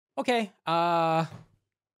Okay,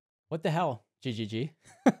 what the hell, GGG.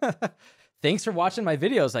 Thanks for watching my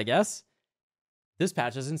videos, I guess. This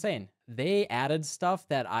patch is insane. They added stuff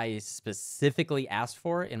that I specifically asked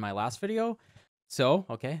for in my last video. So,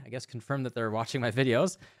 okay, I guess confirm that they're watching my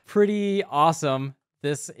videos. Pretty awesome.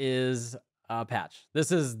 This is a patch.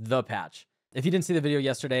 This is the patch. If you didn't see the video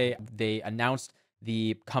yesterday, they announced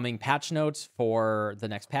the coming patch notes for the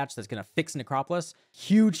next patch that's going to fix Necropolis.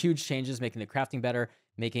 Huge changes, making the crafting better,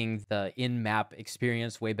 making the in-map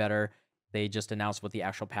experience way better. They just announced what the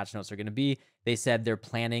actual patch notes are going to be. They said they're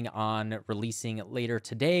planning on releasing it later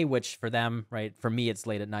today, which for them, right, for me, it's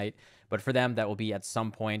late at night, but for them, that will be at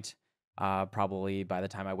some point, probably by the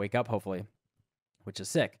time I wake up, hopefully, which is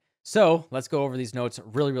sick. So let's go over these notes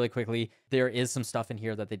really quickly. There is some stuff in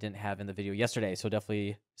here that they didn't have in the video yesterday, so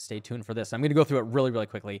definitely stay tuned for this. I'm going to go through it really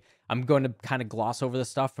quickly. I'm going to kind of gloss over the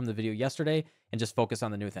stuff from the video yesterday and just focus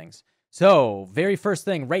on the new things. So very first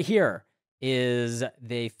thing right here is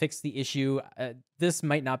they fixed the issue. This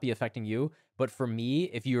might not be affecting you, but for me,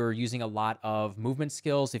 if you're using a lot of movement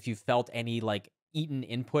skills, if you felt any like eaten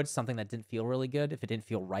inputs, something that didn't feel really good, if it didn't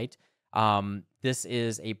feel right, this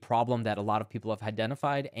is a problem that a lot of people have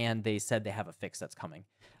identified, and they said they have a fix that's coming.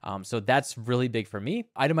 So that's really big for me.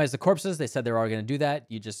 Itemize the corpses. They said they're already going to do that.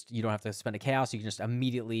 You don't have to spend a chaos. You can just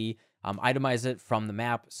immediately itemize it from the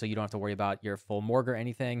map, so you don't have to worry about your full morgue or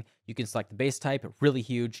anything. You can select the base type. Really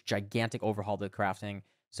huge, gigantic overhaul to crafting.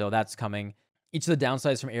 So that's coming. Each of the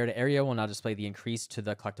downsides from area to area will now display the increase to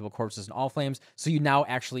the collectible corpses and all flames. So you now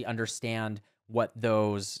actually understand what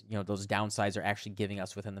those downsides are actually giving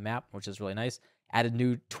us within the map, which is really nice.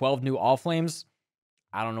 Added 12 new all flames.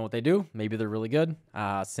 I don't know what they do. Maybe they're really good.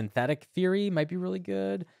 Synthetic Fury might be really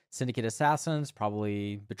good. Syndicate Assassins,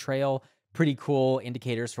 probably Betrayal. Pretty cool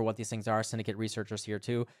indicators for what these things are. Syndicate researchers here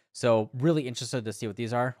too. So really interested to see what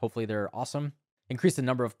these are. Hopefully they're awesome. Increase the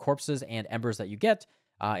number of corpses and embers that you get.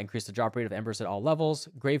 Increase the drop rate of embers at all levels.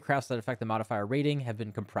 Gravecrafts that affect the modifier rating have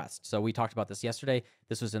been compressed. So we talked about this yesterday.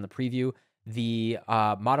 This was in the preview. The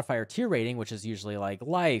modifier tier rating, which is usually like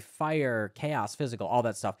life, fire, chaos, physical, all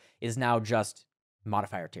that stuff, is now just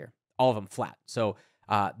modifier tier. All of them flat. So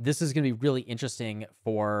this is going to be really interesting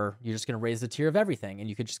for, you're just going to raise the tier of everything, and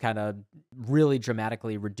you could just kind of really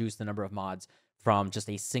dramatically reduce the number of mods from just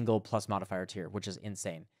a single plus modifier tier, which is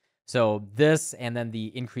insane. So this, and then the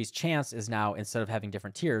increased chance is now, instead of having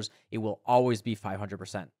different tiers, it will always be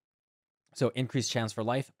 500%. So increased chance for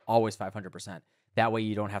life, always 500%. That way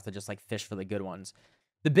you don't have to just like fish for the good ones.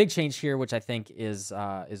 The big change here, which I think is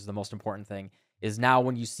the most important thing, is now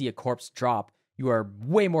when you see a corpse drop, you are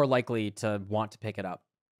way more likely to want to pick it up.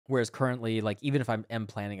 Whereas currently, like even if I am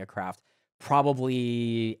planning a craft,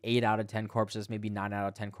 probably 8 out of 10 corpses, maybe 9 out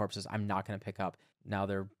of 10 corpses, I'm not going to pick up. Now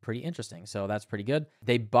they're pretty interesting, so that's pretty good.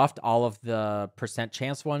 They buffed all of the percent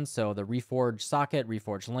chance ones, so the Reforged Socket,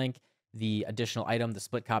 Reforged Link, the additional item, the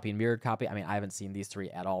split copy and mirrored copy. I mean, I haven't seen these three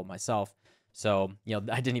at all myself. So,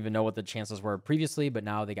 I didn't even know what the chances were previously, but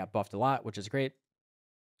now they got buffed a lot, which is great.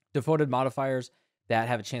 Devoted modifiers that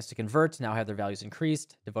have a chance to convert now have their values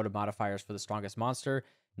increased. Devoted modifiers for the strongest monster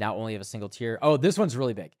now only have a single tier. Oh, this one's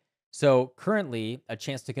really big. So currently, a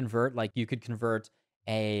chance to convert, like you could convert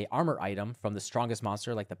a armor item from the strongest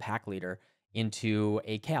monster, like the pack leader, into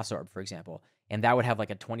a chaos orb, for example. And that would have like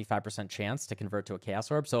a 25% chance to convert to a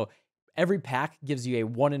chaos orb. So every pack gives you a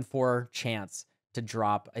 1 in 4 chance to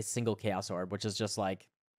drop a single chaos orb, which is just like,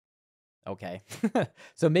 okay.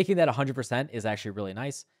 So making that 100% is actually really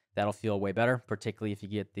nice. That'll feel way better, particularly if you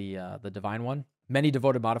get the divine one. Many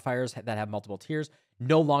devoted modifiers that have multiple tiers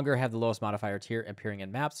no longer have the lowest modifier tier appearing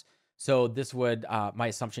in maps. So this would, my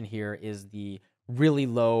assumption here is the really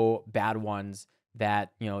low bad ones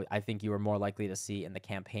that, I think you are more likely to see in the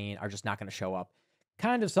campaign are just not going to show up.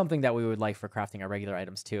 Kind of something that we would like for crafting our regular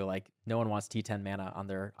items too. Like no one wants T10 mana on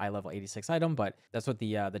their eye level 86 item, but that's what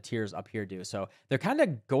the tiers up here do. So they're kind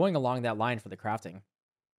of going along that line for the crafting.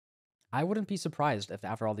 I wouldn't be surprised if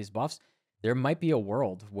after all these buffs, there might be a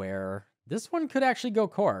world where this one could actually go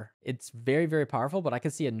core. It's very powerful, but I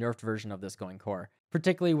could see a nerfed version of this going core,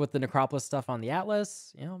 particularly with the Necropolis stuff on the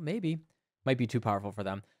Atlas. Maybe. Might be too powerful for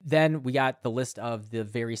them. Then we got the list of the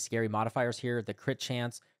very scary modifiers here. The crit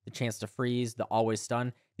chance, the chance to freeze, the always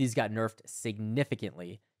stun. These got nerfed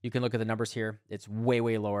significantly. You can look at the numbers here. It's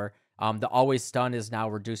way lower. The always stun is now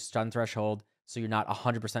reduced stun threshold, so you're not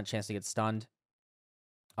 100% chance to get stunned.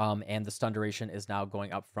 And the stun duration is now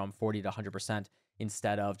going up from 40 to 100%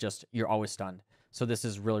 instead of just you're always stunned. So this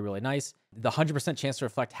is really, really nice. The 100% chance to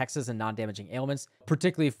reflect hexes and non-damaging ailments,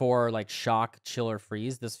 particularly for like shock, chill, or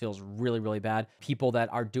freeze. This feels really, really bad. People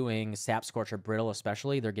that are doing sap, scorch, or brittle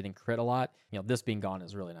especially, they're getting crit a lot. This being gone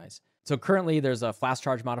is really nice. So currently there's a flash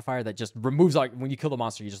charge modifier that just removes all, when you kill the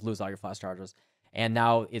monster, you just lose all your flash charges. And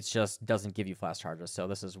now it just doesn't give you flash charges. So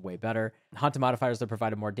this is way better. Haunted modifiers that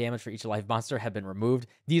provided more damage for each live monster have been removed.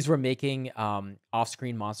 These were making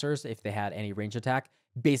off-screen monsters, if they had any range attack,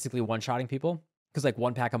 basically one-shotting people. Because like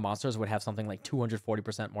one pack of monsters would have something like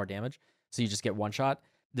 240% more damage. So you just get one shot.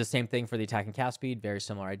 The same thing for the attack and cast speed. Very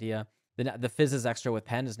similar idea. The Fizzes extra with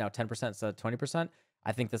pen is now 10% instead of 20%.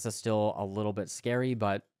 I think this is still a little bit scary,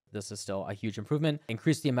 but this is still a huge improvement.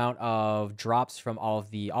 Increase the amount of drops from all of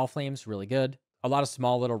the all flames. Really good. A lot of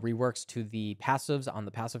small little reworks to the passives on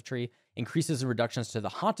the passive tree. Increases and reductions to the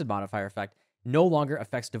haunted modifier effect. No longer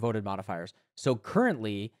affects devoted modifiers. So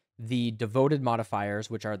currently, the devoted modifiers,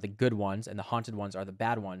 which are the good ones, and the haunted ones are the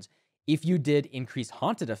bad ones. If you did increase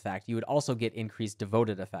haunted effect, you would also get increased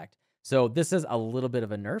devoted effect. So this is a little bit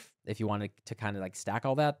of a nerf if you wanted to kind of like stack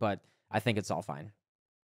all that, but I think it's all fine.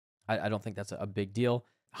 I don't think that's a big deal.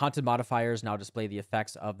 Haunted modifiers now display the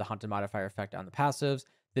effects of the haunted modifier effect on the passives.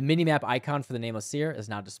 The minimap icon for the Nameless Seer is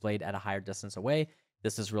now displayed at a higher distance away.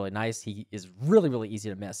 This is really nice. He is really, really easy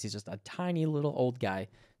to miss. He's just a tiny little old guy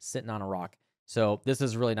sitting on a rock. So this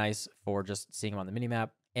is really nice for just seeing him on the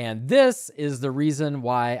minimap. And this is the reason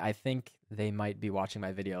why I think they might be watching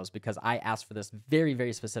my videos, because I asked for this very,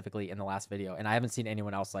 very specifically in the last video, and I haven't seen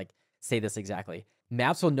anyone else like say this exactly.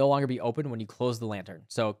 Maps will no longer be open when you close the lantern.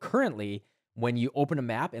 So currently, when you open a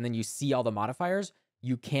map and then you see all the modifiers,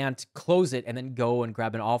 you can't close it and then go and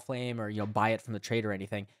grab an all flame or buy it from the trade or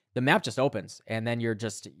anything. The map just opens, and then you're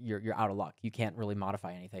out of luck. You can't really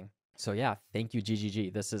modify anything. So yeah, thank you,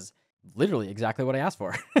 GGG. This is literally exactly what I asked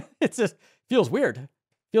for. It just feels weird.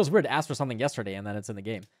 Feels weird to ask for something yesterday and then it's in the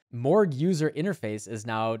game. Morgue user interface is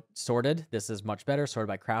now sorted. This is much better, sorted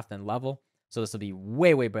by craft and level. So this will be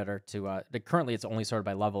way, way better to, currently it's only sorted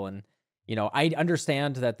by level. And, I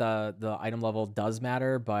understand that the item level does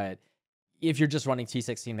matter, but if you're just running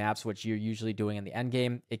T16 maps, which you're usually doing in the end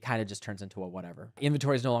game, it kind of just turns into a whatever.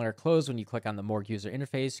 Inventory is no longer closed when you click on the Morgue user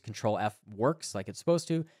interface. Control F works like it's supposed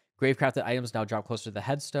to. Gravecrafted items now drop closer to the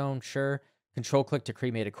headstone, sure. Control click to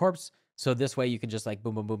cremated corpse. So this way you can just like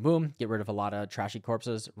boom, boom, boom, boom, get rid of a lot of trashy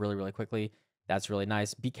corpses really, really quickly. That's really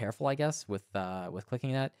nice. Be careful, I guess, with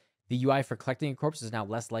clicking that. The UI for collecting a corpse is now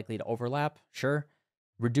less likely to overlap, sure.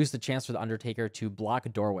 Reduce the chance for the Undertaker to block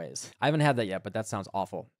doorways. I haven't had that yet, but that sounds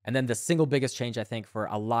awful. And then the single biggest change, I think, for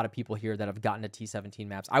a lot of people here that have gotten to T17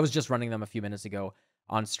 maps, I was just running them a few minutes ago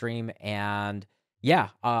on stream, and yeah,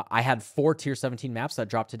 I had 4 tier 17 maps that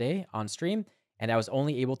dropped today on stream, and I was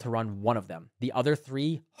only able to run one of them. The other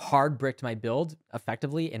 3 hard bricked my build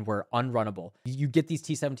effectively and were unrunnable. You get these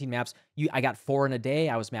T17 maps. I got 4 in a day.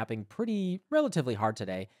 I was mapping relatively hard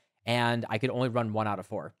today, and I could only run 1 out of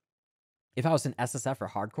 4. If I was in SSF or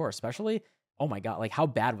hardcore especially, oh my god, like how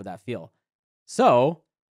bad would that feel? So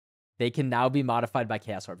they can now be modified by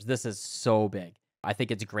Chaos Orbs. This is so big. I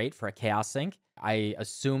think it's great for a Chaos sync. I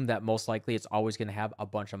assume that most likely it's always going to have a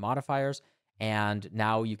bunch of modifiers, and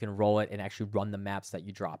now you can roll it and actually run the maps that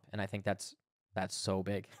you drop. And I think that's so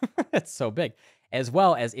big. It's so big. As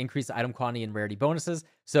well as increase the item quantity and rarity bonuses.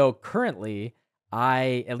 So currently,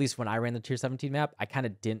 at least when I ran the tier 17 map, I kind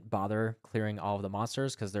of didn't bother clearing all of the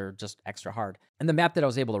monsters because they're just extra hard. And the map that I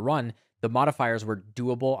was able to run, the modifiers were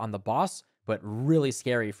doable on the boss, but really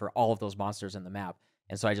scary for all of those monsters in the map.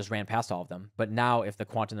 And so I just ran past all of them. But now if the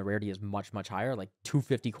quant and the rarity is much, much higher, like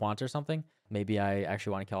 250 quant or something, maybe I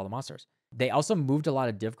actually want to kill all the monsters. They also moved a lot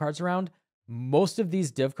of div cards around. Most of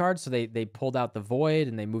these div cards, so they pulled out the void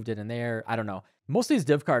and they moved it in there. I don't know. Most of these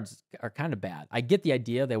div cards are kind of bad. I get the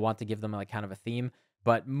idea. They want to give them like kind of a theme,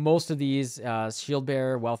 but most of these, Shield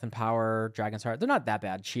Bearer, Wealth and Power, Dragon's Heart, they're not that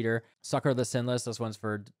bad. Cheater, Succor the Sinless, this one's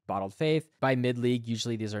for Bottled Faith. By mid-league,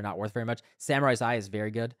 usually these are not worth very much. Samurai's Eye is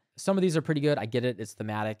very good. Some of these are pretty good. I get it. It's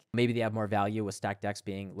thematic. Maybe they have more value with stacked decks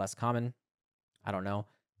being less common. I don't know.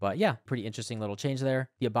 But yeah, pretty interesting little change there.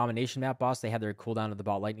 The Abomination map boss, they had their cooldown of the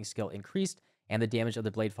Ball Lightning skill increased, and the damage of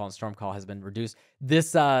the Bladefall and Stormcall has been reduced.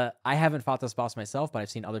 This, I haven't fought this boss myself, but I've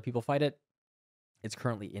seen other people fight it. It's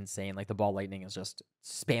currently insane. Like the Ball Lightning is just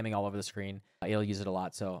spamming all over the screen. You'll use it a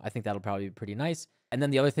lot, so I think that'll probably be pretty nice. And then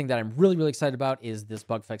the other thing that I'm really, really excited about is this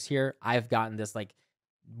bug fix here. I've gotten this like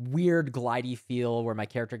weird glidey feel where my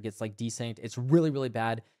character gets like desynced. It's really, really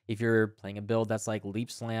bad if you're playing a build that's like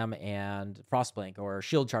Leap Slam and Frostblink or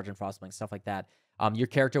Shield Charge and Frostblink, stuff like that. Your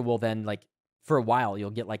character will then like, for a while,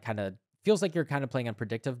 you'll get like kind of, feels like you're kind of playing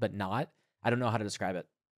unpredictable, but not. I don't know how to describe it.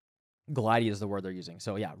 Glidey is the word they're using.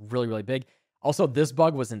 So yeah, really, really big. Also, this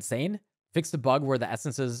bug was insane. Fixed a bug where the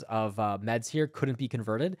essences of meds here couldn't be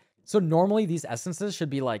converted. So normally these essences should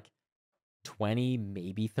be like 20,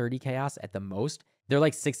 maybe 30 chaos at the most. They're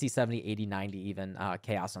like 60, 70, 80, 90 even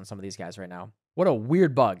chaos on some of these guys right now. What a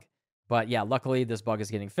weird bug. But yeah, luckily this bug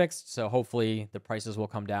is getting fixed. So hopefully the prices will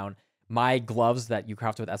come down. My gloves that you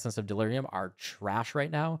craft with Essence of Delirium are trash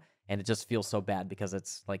right now. And it just feels so bad because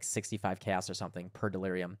it's like 65 chaos or something per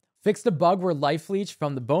Delirium. Fixed a bug where Life Leech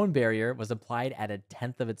from the Bone Barrier was applied at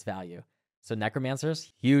 1/10 of its value. So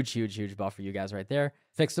Necromancers, huge, huge, huge buff for you guys right there.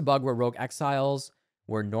 Fixed a bug where Rogue Exiles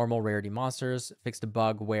were normal rarity monsters. Fixed a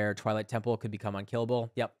bug where Twilight Temple could become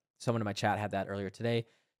unkillable. Yep, someone in my chat had that earlier today.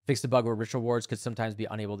 Fixed a bug where Ritual Wards could sometimes be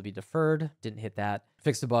unable to be deferred. Didn't hit that.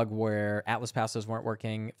 Fixed a bug where Atlas Passes weren't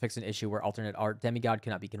working. Fixed an issue where Alternate Art Demigod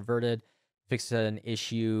cannot be converted. Fixed an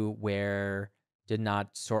issue where did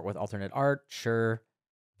not sort with Alternate Art. Sure.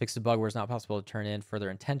 Fixed a bug where it's not possible to turn in further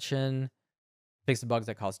intention. Fixed the bugs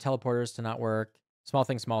that cause teleporters to not work. Small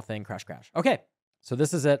thing, crash, crash. Okay, so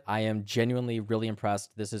this is it. I am genuinely really impressed.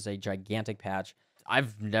 This is a gigantic patch.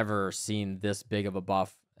 I've never seen this big of a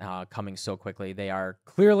buff coming so quickly. They are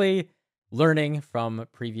clearly learning from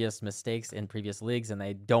previous mistakes in previous leagues, and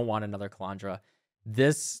they don't want another Kalandra.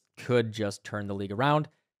 This could just turn the league around.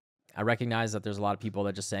 I recognize that there's a lot of people that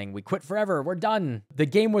are just saying, we quit forever, we're done. The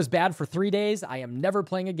game was bad for 3 days. I am never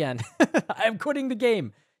playing again. I am quitting the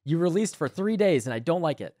game. You released for 3 days and I don't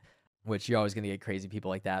like it, which you're always going to get crazy people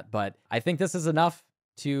like that. But I think this is enough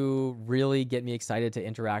to really get me excited to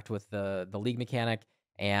interact with the league mechanic.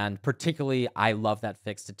 And particularly, I love that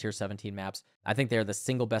fix to tier 17 maps. I think they're the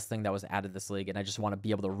single best thing that was added this league. And I just want to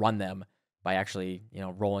be able to run them by actually,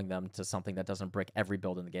 rolling them to something that doesn't brick every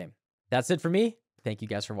build in the game. That's it for me. Thank you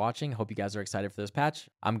guys for watching. Hope you guys are excited for this patch.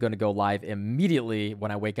 I'm going to go live immediately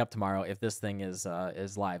when I wake up tomorrow if this thing is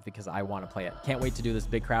live because I want to play it. Can't wait to do this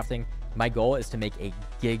big crafting. My goal is to make a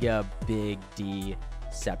Giga Big D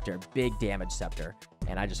Scepter, big damage Scepter.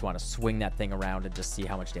 And I just want to swing that thing around and just see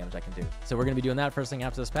how much damage I can do. So we're going to be doing that first thing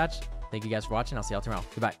after this patch. Thank you guys for watching. I'll see y'all tomorrow.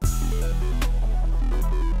 Goodbye.